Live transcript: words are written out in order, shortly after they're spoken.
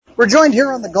We're joined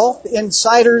here on the Golf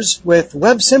Insiders with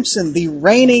Webb Simpson, the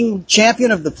reigning champion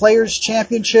of the Players'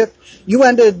 Championship. You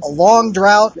ended a long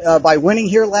drought by winning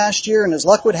here last year, and as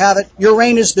luck would have it, your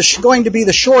reign is going to be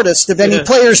the shortest of any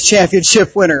Players'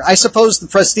 Championship winner. I suppose the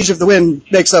prestige of the win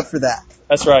makes up for that.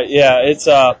 That's right. Yeah,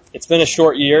 it's been a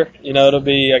short year. It'll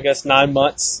be, I guess, 9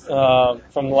 months from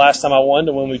the last time I won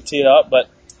to when we teed up,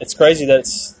 but it's crazy that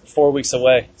it's 4 weeks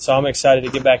away. So I'm excited to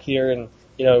get back here and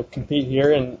compete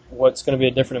here in what's going to be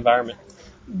a different environment.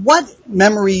 What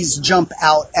memories jump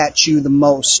out at you the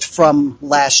most from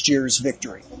last year's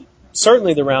victory?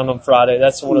 Certainly the round on Friday.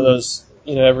 That's one of those,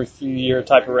 every few year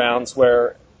type of rounds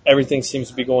where everything seems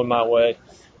to be going my way.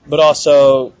 But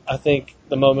also, I think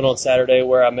the moment on Saturday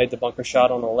where I made the bunker shot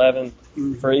on 11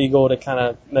 for Eagle to kind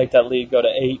of make that lead go to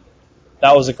 8,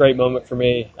 that was a great moment for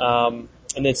me.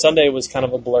 And then Sunday was kind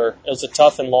of a blur. It was a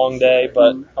tough and long day,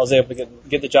 but I was able to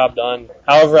get the job done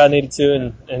however I needed to,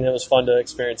 and it was fun to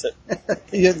experience it.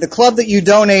 The club that you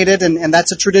donated, and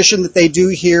that's a tradition that they do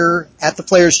here at the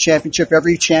Players' Championship.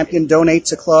 Every champion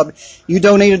donates a club. You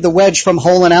donated the wedge from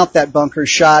holing out that bunker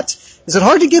shot. Is it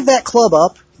hard to give that club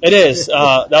up? It is.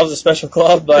 That was a special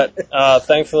club, but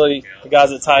thankfully the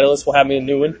guys at Titleist will have me a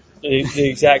new one, the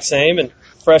exact same, and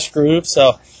fresh groove.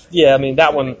 So, yeah, I mean,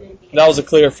 that was a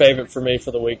clear favorite for me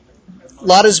for the week. A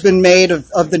lot has been made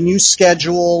of the new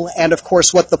schedule and, of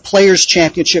course, what the Players'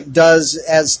 Championship does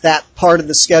as that part of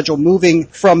the schedule, moving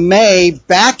from May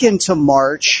back into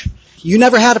March. You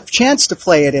never had a chance to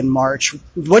play it in March.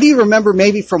 What do you remember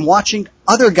maybe from watching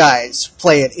other guys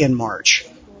play it in March?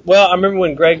 Well, I remember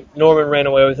when Greg Norman ran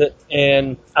away with it,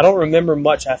 and I don't remember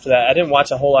much after that. I didn't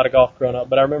watch a whole lot of golf growing up,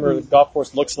 but I remember the golf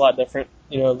course looks a lot different.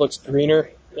 It looks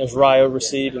greener. There's rye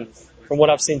overseed, and from what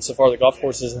I've seen so far, the golf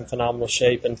course is in phenomenal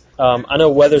shape. And I know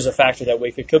weather's a factor that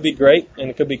week. It could be great, and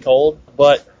it could be cold,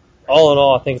 but all in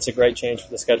all, I think it's a great change for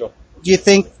the schedule. Do you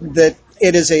think that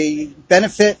it is a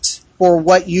benefit for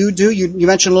what you do? You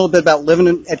mentioned a little bit about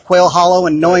living at Quail Hollow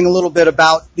and knowing a little bit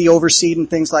about the overseed and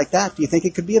things like that. Do you think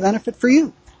it could be a benefit for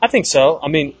you? I think so. I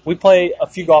mean, we play a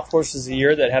few golf courses a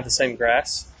year that have the same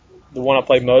grass. The one I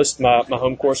play most, my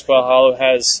home course, Quail Hollow,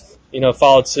 has,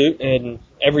 followed suit, and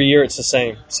every year it's the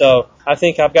same. So I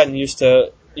think I've gotten used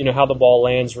to, how the ball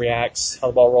lands, reacts, how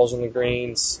the ball rolls on the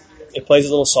greens. It plays a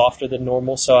little softer than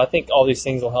normal, so I think all these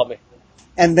things will help me.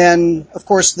 And then, of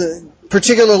course, the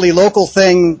particularly local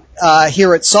thing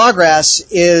here at Sawgrass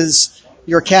is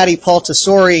your caddy, Paul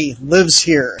Tesori, lives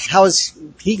here. How is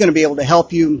he going to be able to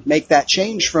help you make that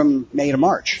change from May to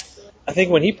March? I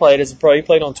think when he played as a pro, he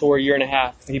played on tour a year and a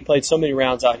half. He played so many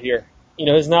rounds out here.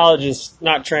 His knowledge is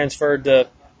not transferred to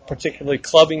particularly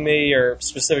clubbing me or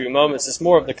specific moments. It's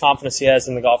more of the confidence he has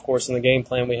in the golf course and the game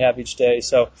plan we have each day.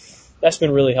 So that's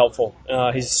been really helpful.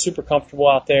 He's super comfortable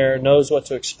out there, knows what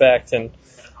to expect, and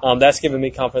that's given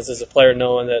me confidence as a player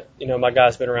knowing that, my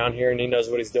guy's been around here and he knows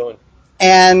what he's doing.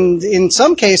 And in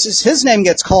some cases, his name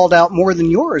gets called out more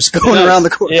than yours going around the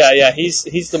course. Yeah,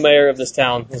 he's the mayor of this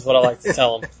town, is what I like to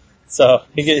tell him. So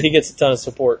he gets a ton of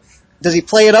support. Does he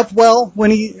play it up well when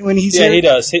he's here? Yeah, he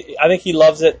does. I think he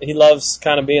loves it. He loves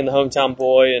kind of being the hometown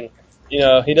boy, and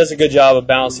he does a good job of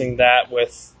balancing that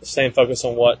with staying focused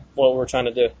on what we're trying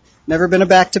to do. Never been a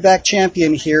back-to-back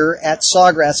champion here at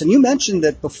Sawgrass, and you mentioned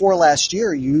that before last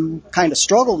year you kind of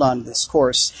struggled on this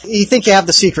course. You think you have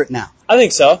the secret now? I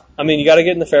think so. I mean, you got to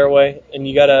get in the fairway, and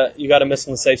you got to miss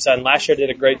on the safe side. And last year I did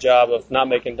a great job of not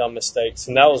making dumb mistakes,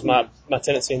 and that was my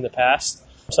tendency in the past.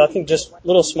 So I think just a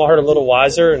little smarter, a little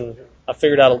wiser, and I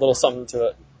figured out a little something to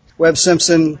it. Webb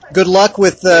Simpson, good luck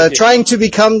with trying to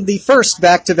become the first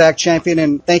back-to-back champion,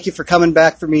 and thank you for coming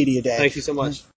back for Media Day. Thank you so much.